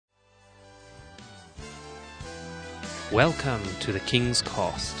Welcome to the King's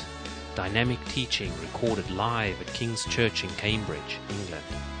Cast, dynamic teaching recorded live at King's Church in Cambridge, England.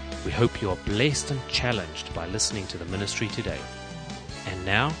 We hope you are blessed and challenged by listening to the ministry today. And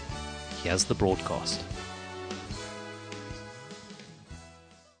now, here's the broadcast.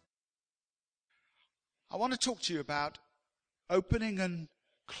 I want to talk to you about opening and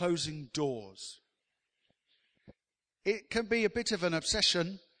closing doors. It can be a bit of an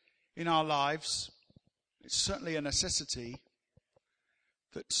obsession in our lives. It's certainly a necessity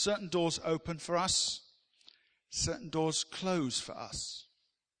that certain doors open for us, certain doors close for us.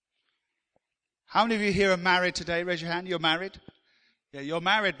 How many of you here are married today? Raise your hand. You're married? Yeah, you're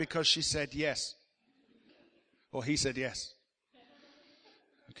married because she said yes. Or he said yes.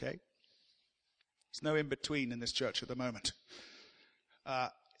 Okay. There's no in-between in this church at the moment.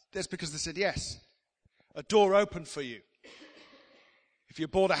 That's because they said yes. A door opened for you. If you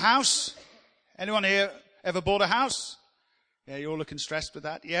bought a house, anyone here ever bought a house? Yeah, you're all looking stressed with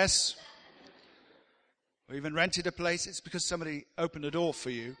that. Yes. Or even rented a place, it's because somebody opened a door for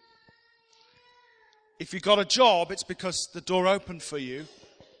you. If you got a job, it's because the door opened for you.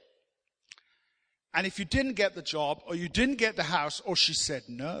 And if you didn't get the job, or you didn't get the house, or she said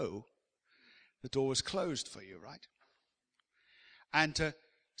no, the door was closed for you, right? And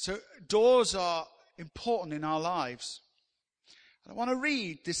so doors are important in our lives. I want to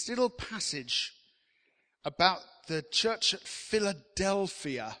read this little passage about the church at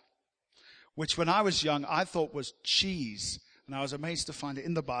Philadelphia, which when I was young I thought was cheese, and I was amazed to find it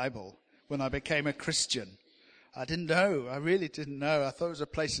in the Bible when I became a Christian. I didn't know. I really didn't know. I thought it was a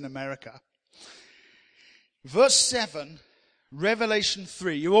place in America. Verse 7, Revelation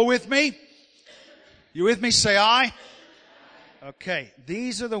 3. You all with me? You with me? Say aye. Okay.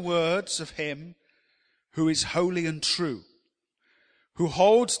 These are the words of him who is holy and true, who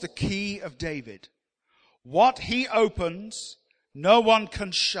holds the key of David. What he opens, no one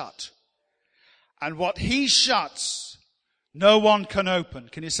can shut. And what he shuts, no one can open.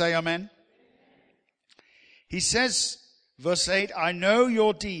 Can you say amen? He says, verse 8, I know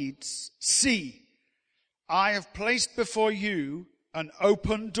your deeds. See, I have placed before you an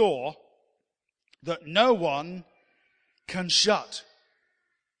open door that no one can shut.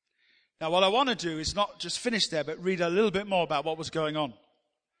 Now, what I want to do is not just finish there, but read a little bit more about what was going on.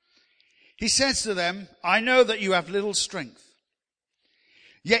 He says to them, I know that you have little strength,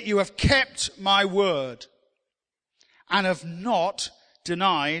 yet you have kept my word and have not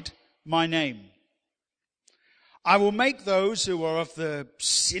denied my name. I will make those who are of the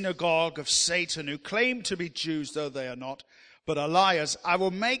synagogue of Satan, who claim to be Jews, though they are not, but are liars, I will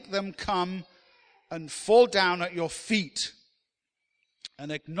make them come and fall down at your feet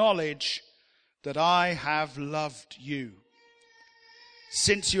and acknowledge that I have loved you.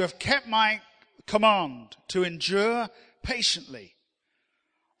 Since you have kept my command to endure patiently,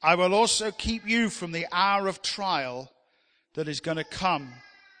 I will also keep you from the hour of trial that is going to come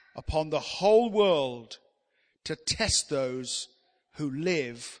upon the whole world to test those who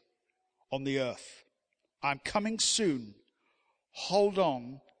live on the earth. I'm coming soon. Hold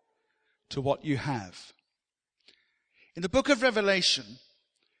on to what you have. In the book of Revelation,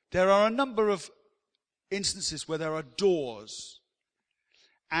 there are a number of instances where there are doors.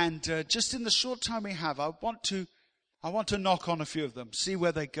 And just in the short time we have, I want to knock on a few of them, see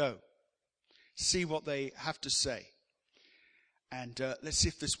where they go, see what they have to say. And let's see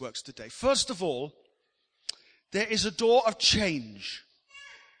if this works today. First of all, there is a door of change.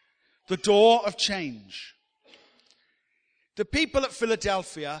 The door of change. The people at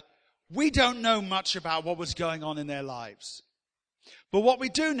Philadelphia, we don't know much about what was going on in their lives. But what we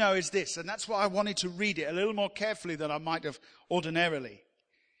do know is this, and that's why I wanted to read it a little more carefully than I might have ordinarily.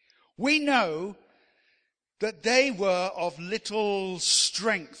 We know that they were of little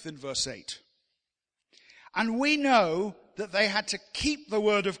strength in verse 8. And we know that they had to keep the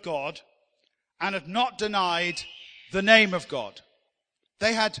word of God and had not denied the name of God.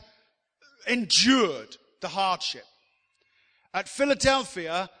 They had endured the hardship. At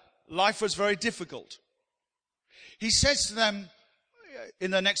Philadelphia, life was very difficult. He says to them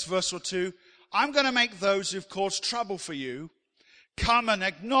in the next verse or two, I'm going to make those who've caused trouble for you come and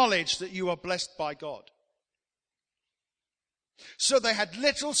acknowledge that you are blessed by God. So they had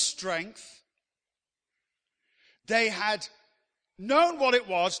little strength. They had known what it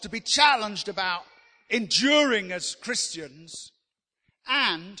was to be challenged about enduring as Christians,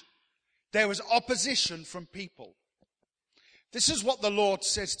 and there was opposition from people. This is what the Lord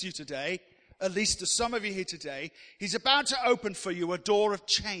says to you today, at least to some of you here today. He's about to open for you a door of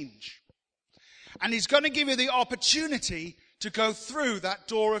change. And he's going to give you the opportunity to go through that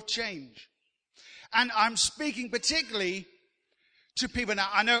door of change. And I'm speaking particularly to people now.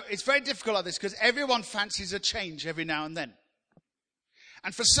 I know it's very difficult like this because everyone fancies a change every now and then.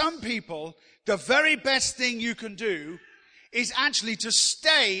 And for some people, the very best thing you can do is actually to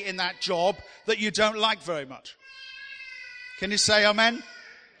stay in that job that you don't like very much. Can you say amen?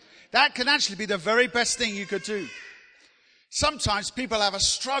 That can actually be the very best thing you could do. Sometimes people have a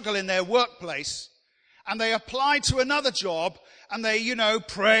struggle in their workplace and they apply to another job and they,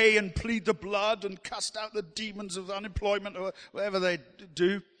 pray and plead the blood and cast out the demons of unemployment or whatever they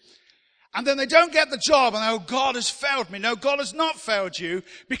do. And then they don't get the job and God has failed me. No, God has not failed you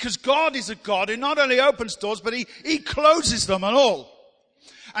because God is a God who not only opens doors, but he closes them and all.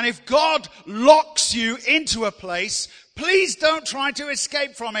 And if God locks you into a place, please don't try to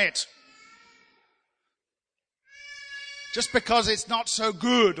escape from it. Just because it's not so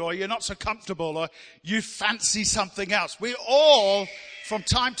good or you're not so comfortable or you fancy something else. We all, from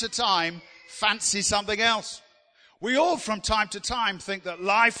time to time, fancy something else. We all, from time to time, think that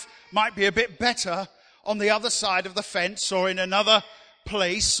life might be a bit better on the other side of the fence or in another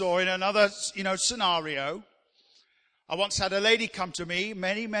place or in another, scenario. I once had a lady come to me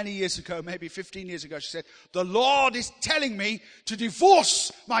many, many years ago, maybe 15 years ago. She said, "The Lord is telling me to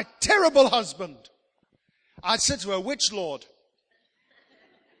divorce my terrible husband." I said to her, "Which Lord?"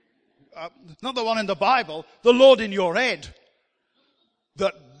 Not the one in the Bible, the Lord in your head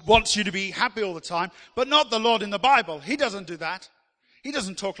that wants you to be happy all the time, but not the Lord in the Bible. He doesn't do that. He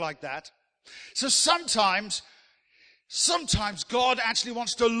doesn't talk like that. So sometimes God actually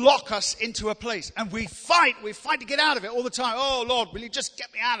wants to lock us into a place and we fight to get out of it all the time. "Oh Lord, will you just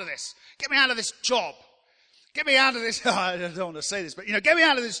get me out of this? Get me out of this job. Get me out of this," I don't want to say this, but get me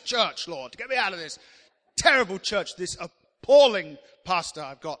out of this church, Lord. Get me out of this terrible church, this appalling pastor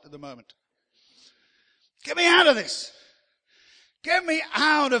I've got at the moment. Get me out of this. Get me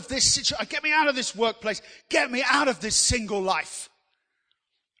out of this situation. Get me out of this workplace. Get me out of this single life.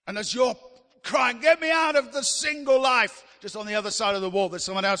 And as you're crying, "Get me out of the single life," just on the other side of the wall, there's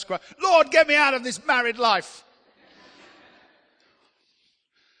someone else crying, "Lord, get me out of this married life.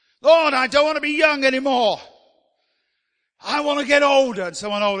 Lord, I don't want to be young anymore. I want to get older." And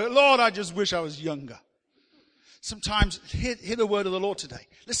someone older, "Lord, I just wish I was younger." Sometimes, hear the word of the Lord today.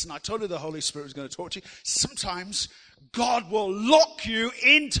 Listen, I told you the Holy Spirit was going to talk to you. Sometimes God will lock you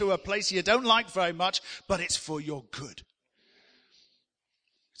into a place you don't like very much, but it's for your good.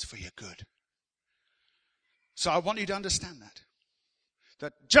 It's for your good. So I want you to understand that.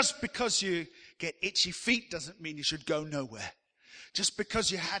 That just because you get itchy feet doesn't mean you should go nowhere. Just because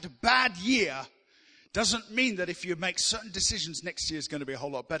you had a bad year doesn't mean that if you make certain decisions next year is going to be a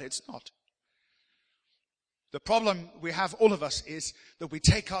whole lot better. It's not. The problem we have, all of us, is that we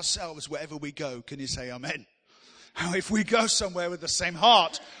take ourselves wherever we go. Can you say amen? How if we go somewhere with the same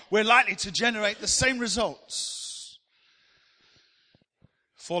heart, we're likely to generate the same results.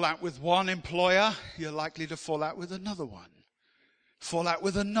 Fall out with one employer, you're likely to fall out with another one. Fall out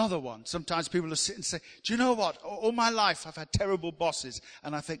with another one. Sometimes people will sit and say, "Do you know what? All my life I've had terrible bosses."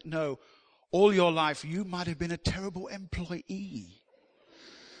 And I think, no, all your life you might have been a terrible employee.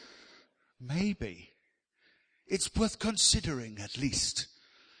 Maybe. It's worth considering at least.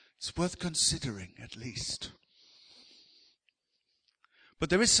 It's worth considering at least. But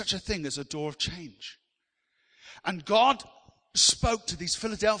there is such a thing as a door of change. And God spoke to these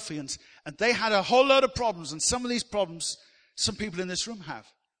Philadelphians and they had a whole load of problems. And some of these problems, some people in this room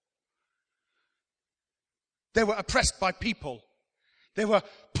have. They were oppressed by people. They were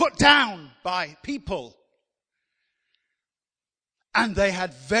put down by people. And they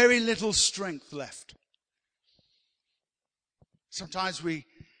had very little strength left. Sometimes we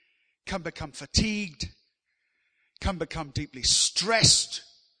can become fatigued, can become deeply stressed,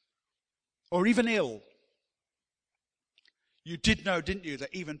 or even ill. You did know, didn't you,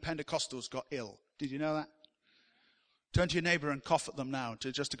 that even Pentecostals got ill? Did you know that? Turn to your neighbor and cough at them now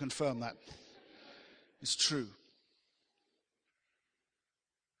just to confirm that. It's true.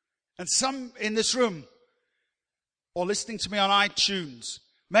 And some in this room, or listening to me on iTunes,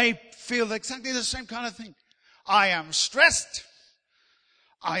 may feel exactly the same kind of thing. I am stressed.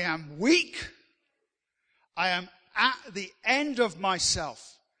 I am weak. I am at the end of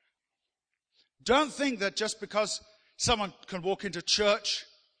myself. Don't think that just because someone can walk into church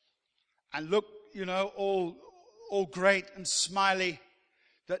and look, all great and smiley,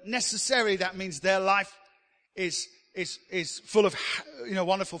 that necessarily that means their life is full of,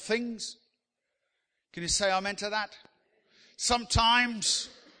 wonderful things. Can you say amen to that? Sometimes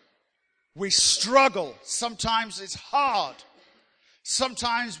we struggle. Sometimes it's hard.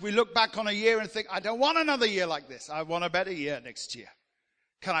 Sometimes we look back on a year and think, I don't want another year like this. I want a better year next year.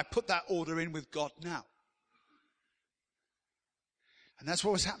 Can I put that order in with God now? And that's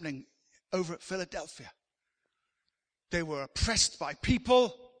what was happening over at Philadelphia. They were oppressed by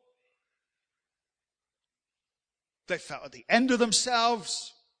people. They felt at the end of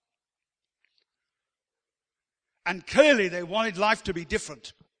themselves. And clearly they wanted life to be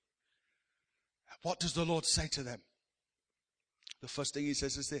different. What does the Lord say to them? The first thing he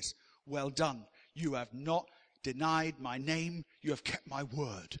says is this: well done. You have not denied my name. You have kept my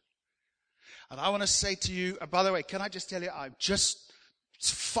word. And I want to say to you, by the way, can I just tell you, I'm just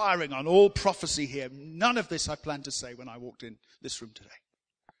firing on all prophecy here. None of this I planned to say when I walked in this room today.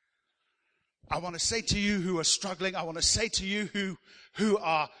 I want to say to you who are struggling, I want to say to you who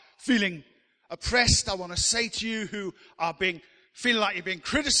are feeling oppressed, I want to say to you who are feeling like you're being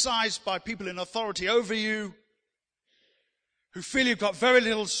criticized by people in authority over you, who feel you've got very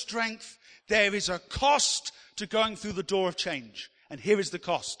little strength, there is a cost to going through the door of change. And here is the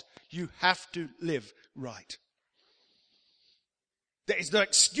cost. You have to live right. There is no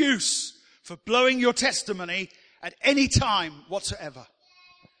excuse for blowing your testimony at any time whatsoever.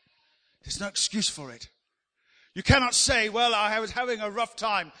 There's no excuse for it. You cannot say, well, I was having a rough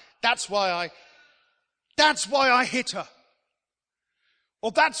time. That's why I hit her.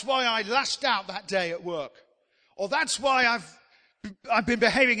 Or that's why I lashed out that day at work. Or that's why I've been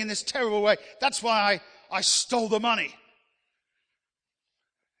behaving in this terrible way. That's why I stole the money.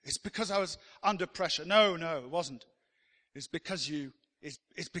 It's because I was under pressure. No, it wasn't. It's because you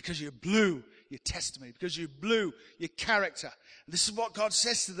blew your testimony, because you blew your character. And this is what God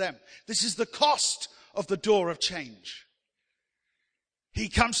says to them. This is the cost of the door of change. He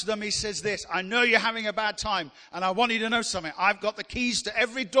comes to them, he says this: I know you're having a bad time, and I want you to know something. I've got the keys to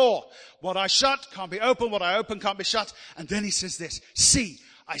every door. What I shut can't be open, what I open can't be shut. And then he says this: see,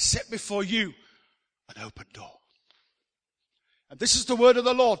 I set before you an open door. And this is the word of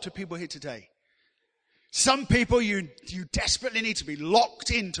the Lord to people here today. Some people, you desperately need to be locked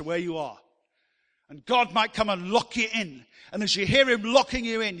into where you are. And God might come and lock you in. And as you hear him locking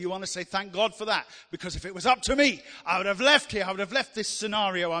you in, you want to say, thank God for that. Because if it was up to me, I would have left here. I would have left this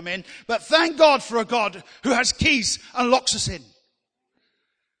scenario I'm in. But thank God for a God who has keys and locks us in.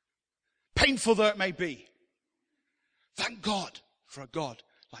 Painful though it may be. Thank God for a God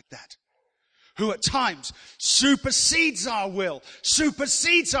like that. Who at times supersedes our will,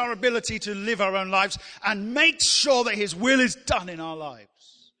 supersedes our ability to live our own lives, and makes sure that his will is done in our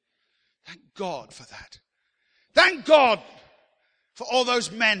lives. Thank God for that. Thank God for all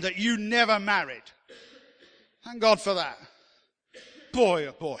those men that you never married. Thank God for that. Boy,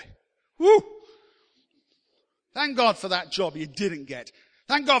 oh boy. Woo! Thank God for that job you didn't get.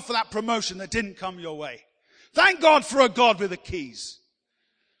 Thank God for that promotion that didn't come your way. Thank God for a God with the keys.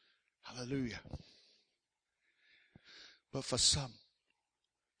 Hallelujah. But for some,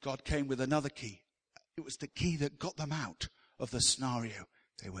 God came with another key. It was the key that got them out of the scenario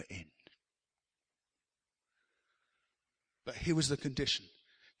they were in. But here was the condition.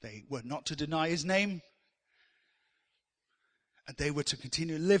 They were not to deny his name, and they were to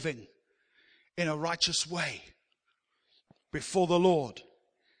continue living in a righteous way before the Lord,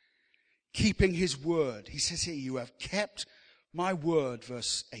 keeping his word. He says here, you have kept my word,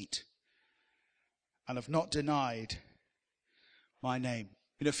 verse 8, and have not denied my name.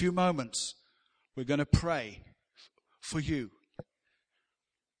 In a few moments, we're going to pray for you.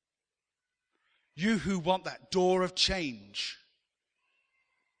 You who want that door of change,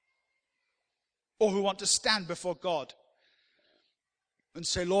 or who want to stand before God and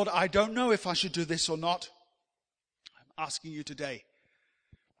say, Lord, I don't know if I should do this or not. I'm asking you today,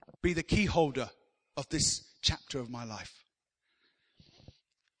 be the key holder of this chapter of my life.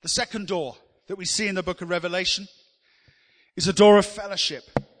 The second door that we see in the book of Revelation is a door of fellowship.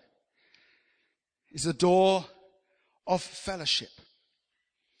 Is a door of fellowship.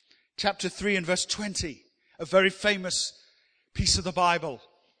 Chapter 3 and verse 20, a very famous piece of the Bible.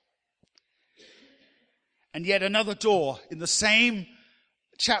 And yet another door in the same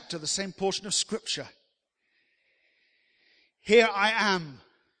chapter, the same portion of Scripture. Here I am,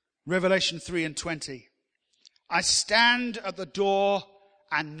 Revelation 3 and 20. I stand at the door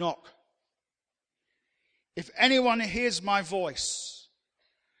and knock. If anyone hears my voice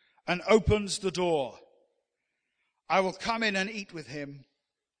and opens the door, I will come in and eat with him,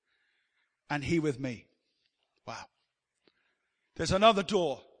 and he with me. Wow. There's another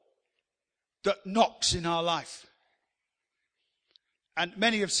door that knocks in our life. And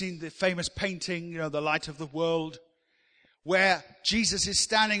many have seen the famous painting, The Light of the World, where Jesus is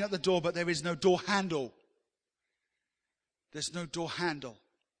standing at the door, but there is no door handle. There's no door handle.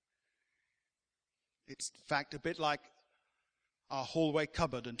 It's, in fact, a bit like our hallway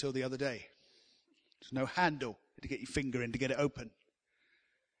cupboard until the other day. There's no handle to get your finger in to get it open.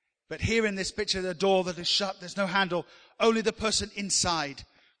 But here in this picture, the door that is shut, there's no handle. Only the person inside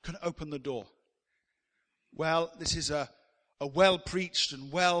can open the door. Well, this is a well-preached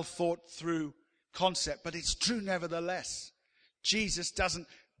and well-thought-through concept, but it's true nevertheless. Jesus doesn't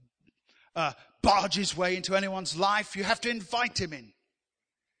barge his way into anyone's life. You have to invite him in.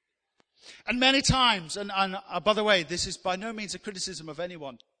 And many times, and by the way, this is by no means a criticism of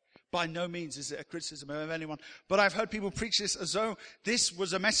anyone. By no means is it a criticism of anyone. But I've heard people preach this as though this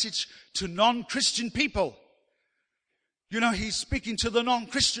was a message to non-Christian people. You know, he's speaking to the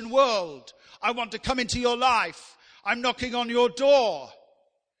non-Christian world. I want to come into your life. I'm knocking on your door.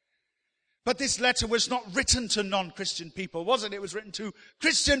 But this letter was not written to non-Christian people, was it? It was written to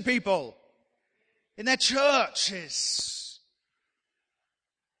Christian people in their churches.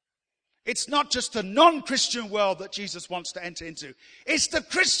 It's not just the non-Christian world that Jesus wants to enter into. It's the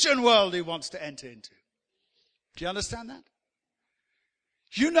Christian world he wants to enter into. Do you understand that?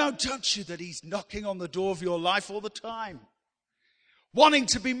 You know, don't you, that he's knocking on the door of your life all the time, wanting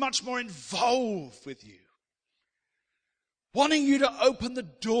to be much more involved with you, wanting you to open the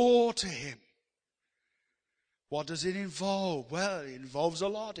door to him. What does it involve? Well, it involves a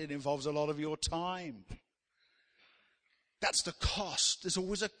lot. It involves a lot of your time. That's the cost. There's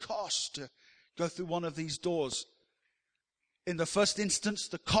always a cost to go through one of these doors. In the first instance,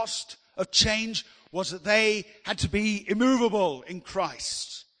 the cost of change was that they had to be immovable in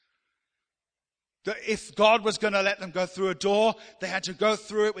Christ. That if God was going to let them go through a door, they had to go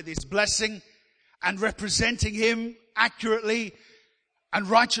through it with his blessing and representing him accurately and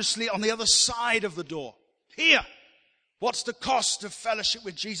righteously on the other side of the door. Here, what's the cost of fellowship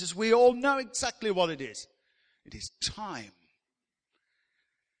with Jesus? We all know exactly what it is. It is time.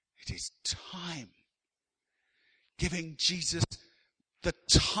 It is time. Giving Jesus the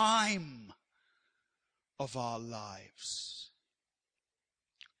time of our lives.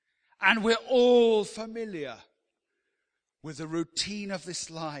 And we're all familiar with the routine of this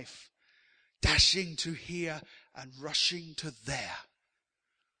life, dashing to here and rushing to there.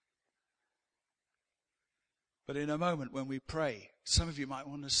 But in a moment when we pray, some of you might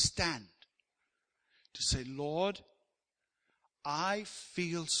want to stand to say, Lord, I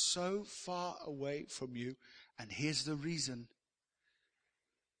feel so far away from you, and here's the reason.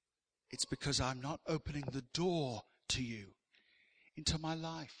 It's because I'm not opening the door to you into my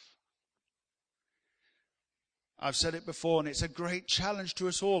life. I've said it before, and it's a great challenge to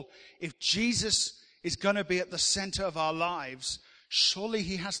us all. If Jesus is going to be at the center of our lives, surely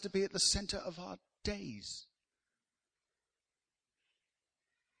he has to be at the center of our days.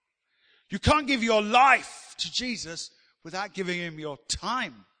 You can't give your life to Jesus without giving him your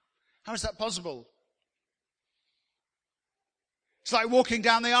time. How is that possible? It's like walking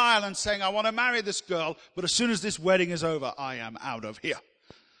down the aisle and saying, I want to marry this girl, but as soon as this wedding is over, I am out of here.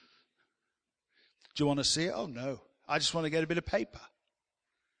 Do you want to see it? Oh, no. I just want to get a bit of paper.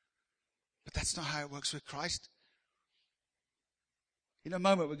 But that's not how it works with Christ. In a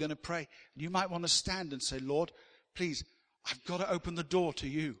moment, we're going to pray. You might want to stand and say, Lord, please, I've got to open the door to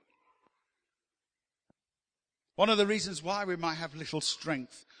you. One of the reasons why we might have little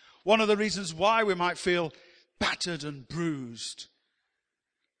strength, one of the reasons why we might feel battered and bruised,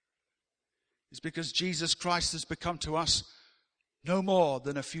 is because Jesus Christ has become to us no more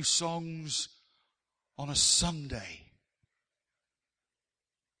than a few songs on a Sunday.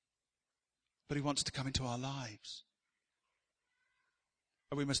 But he wants to come into our lives.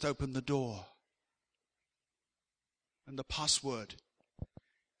 And we must open the door. And the password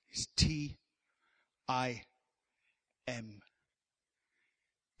is TIME.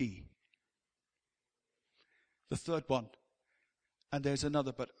 The third one, and there's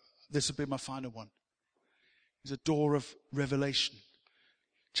another, but this will be my final one, is a door of revelation.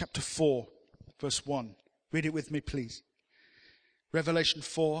 Chapter 4, verse 1. Read it with me, please. Revelation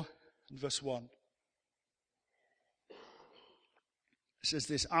 4 and verse 1. It says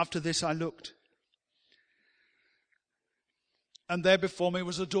this, after this I looked, and there before me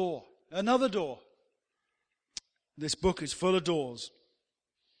was a door, another door. This book is full of doors.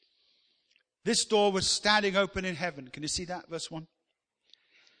 This door was standing open in heaven. Can you see that? Verse 1.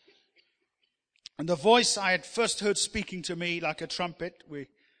 And the voice I had first heard speaking to me like a trumpet, we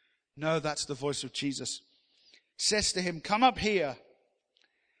know that's the voice of Jesus, says to him, come up here,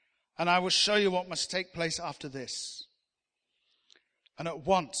 and I will show you what must take place after this. And at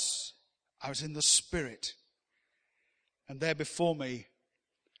once I was in the Spirit, and there before me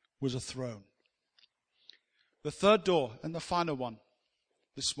was a throne. The third door and the final one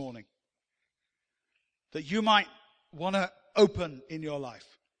this morning, that you might want to open in your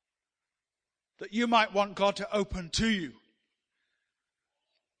life, that you might want God to open to you,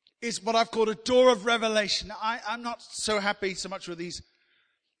 is what I've called a door of revelation. I'm not so happy so much with these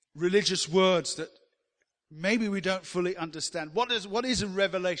religious words that maybe we don't fully understand. What is a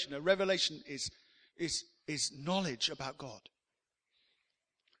revelation? A revelation is knowledge about God.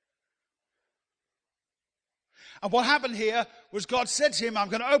 And what happened here was God said to him, I'm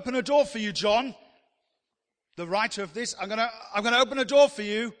going to open a door for you, John, the writer of this. I'm going to open a door for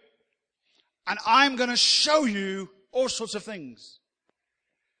you, and I'm going to show you all sorts of things.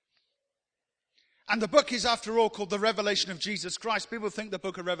 And the book is, after all, called The Revelation of Jesus Christ. People think the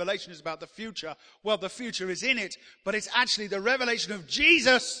book of Revelation is about the future. Well, the future is in it, but it's actually the revelation of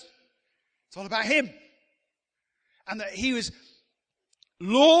Jesus. It's all about him. And that he was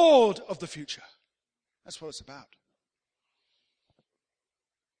Lord of the future. That's what it's about.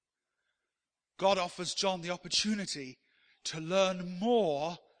 God offers John the opportunity to learn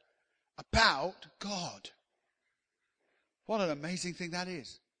more about God. What an amazing thing that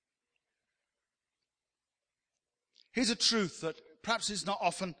is. Here's a truth that perhaps is not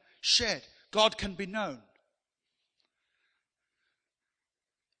often shared. God can be known.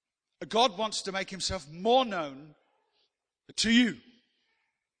 God wants to make himself more known to you.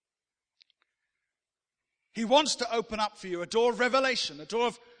 He wants to open up for you a door of revelation, a door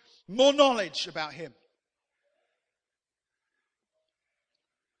of more knowledge about him.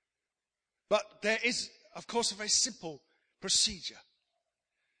 But there is, of course, a very simple procedure.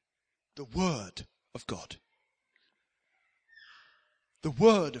 The Word of God. The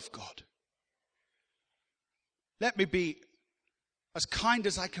Word of God. Let me be as kind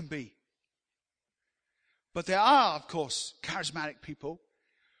as I can be. But there are, of course, charismatic people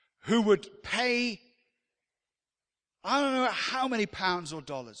who would pay, I don't know how many pounds or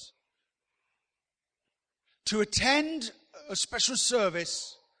dollars, to attend a special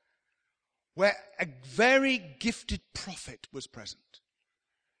service where a very gifted prophet was present.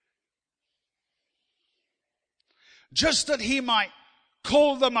 Just that he might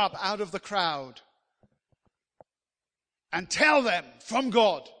call them up out of the crowd and tell them from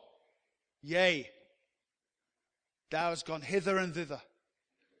God, yea, thou hast gone hither and thither.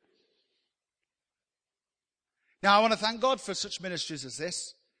 Now, I want to thank God for such ministries as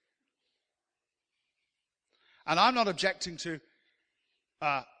this. And I'm not objecting to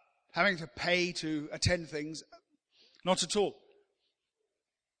having to pay to attend things. Not at all.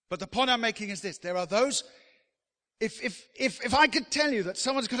 But the point I'm making is this. There are those, if I could tell you that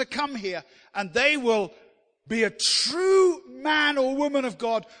someone's going to come here and they will be a true man or woman of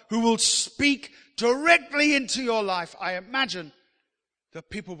God who will speak directly into your life, I imagine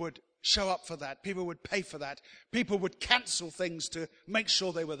that people would show up for that. People would pay for that. People would cancel things to make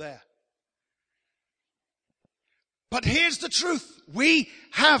sure they were there. But here's the truth. We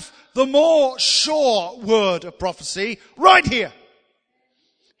have the more sure word of prophecy right here.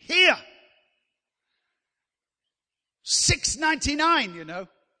 Here. $6.99, you know.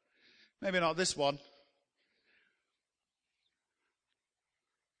 Maybe not this one.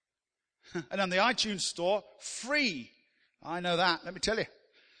 And on the iTunes store, free. I know that, let me tell you.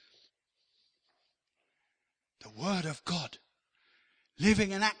 The Word of God.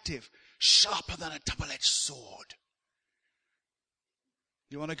 Living and active. Sharper than a double-edged sword.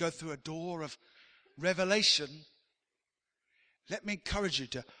 You want to go through a door of revelation? Let me encourage you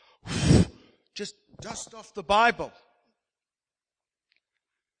to just dust off the Bible.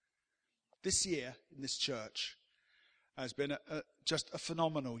 This year in this church has been just a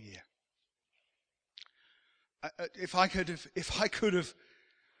phenomenal year. If I could have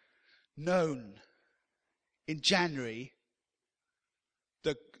known in January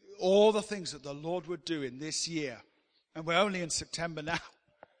all the things that the Lord would do in this year, and we're only in September now,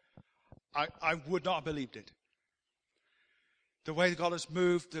 I would not have believed it. The way God has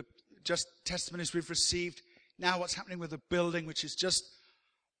moved, the just testimonies we've received, now what's happening with the building, which is just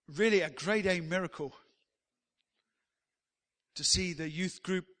really a grade A miracle. To see the youth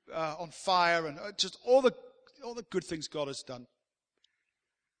group on fire and just all the good things God has done.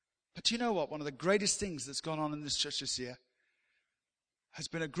 But you know what? One of the greatest things that's gone on in this church this year has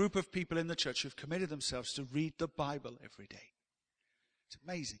been a group of people in the church who've committed themselves to read the Bible every day. It's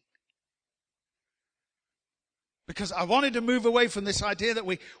amazing. Because I wanted to move away from this idea that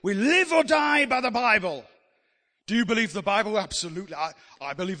we live or die by the Bible. Do you believe the Bible? Absolutely.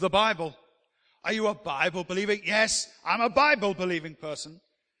 I believe the Bible. Are you a Bible believing? Yes, I'm a Bible believing person.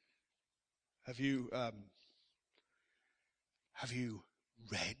 Have you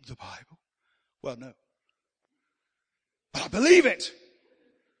read the Bible? Well, no. But I believe it.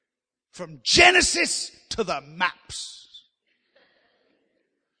 From Genesis to the maps.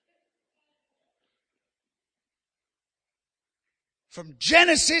 From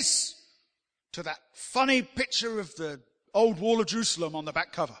Genesis to that funny picture of the old wall of Jerusalem on the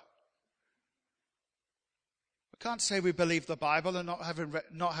back cover. We can't say we believe the Bible and not having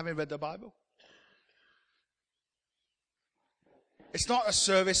read the Bible. It's not a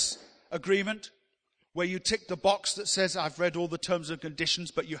service agreement where you tick the box that says, I've read all the terms and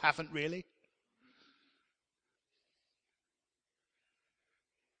conditions, but you haven't really.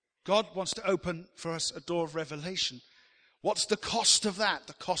 God wants to open for us a door of revelation. What's the cost of that?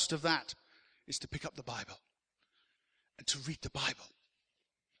 The cost of that is to pick up the Bible and to read the Bible.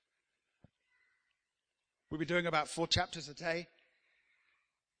 We'll be doing about 4 chapters a day.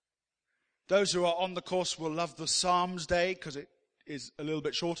 Those who are on the course will love the Psalms day because it is a little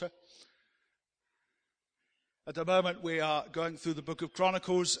bit shorter. At the moment, we are going through the book of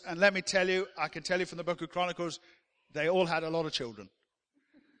Chronicles, and let me tell you, I can tell you from the book of Chronicles, they all had a lot of children.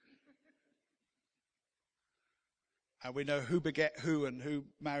 And we know who beget who and who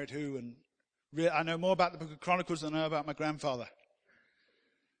married who. And I know more about the book of Chronicles than I know about my grandfather.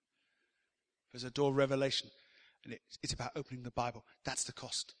 There's a door of revelation. And it's about opening the Bible. That's the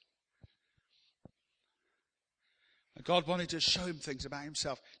cost. And God wanted to show him things about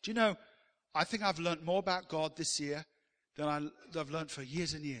himself. Do you know, I think I've learned more about God this year than I've learned for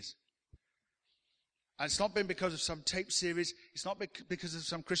years and years. And it's not been because of some tape series. It's not because of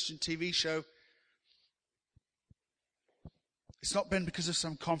some Christian TV show. It's not been because of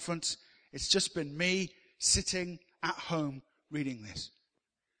some conference. It's just been me sitting at home reading this.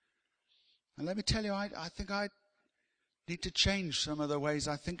 And let me tell you, I think I need to change some of the ways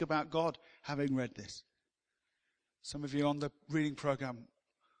I think about God having read this. Some of you on the reading program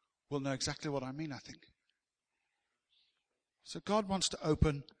will know exactly what I mean, I think. So God wants to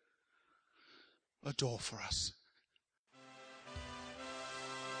open a door for us.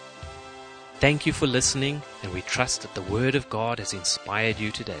 Thank you for listening, and we trust that the Word of God has inspired you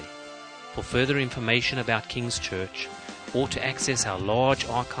today. For further information about King's Church, or to access our large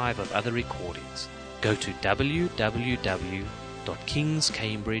archive of other recordings, go to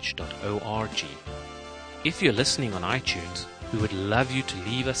www.kingscambridge.org. If you're listening on iTunes, we would love you to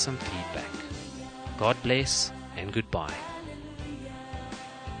leave us some feedback. God bless and goodbye.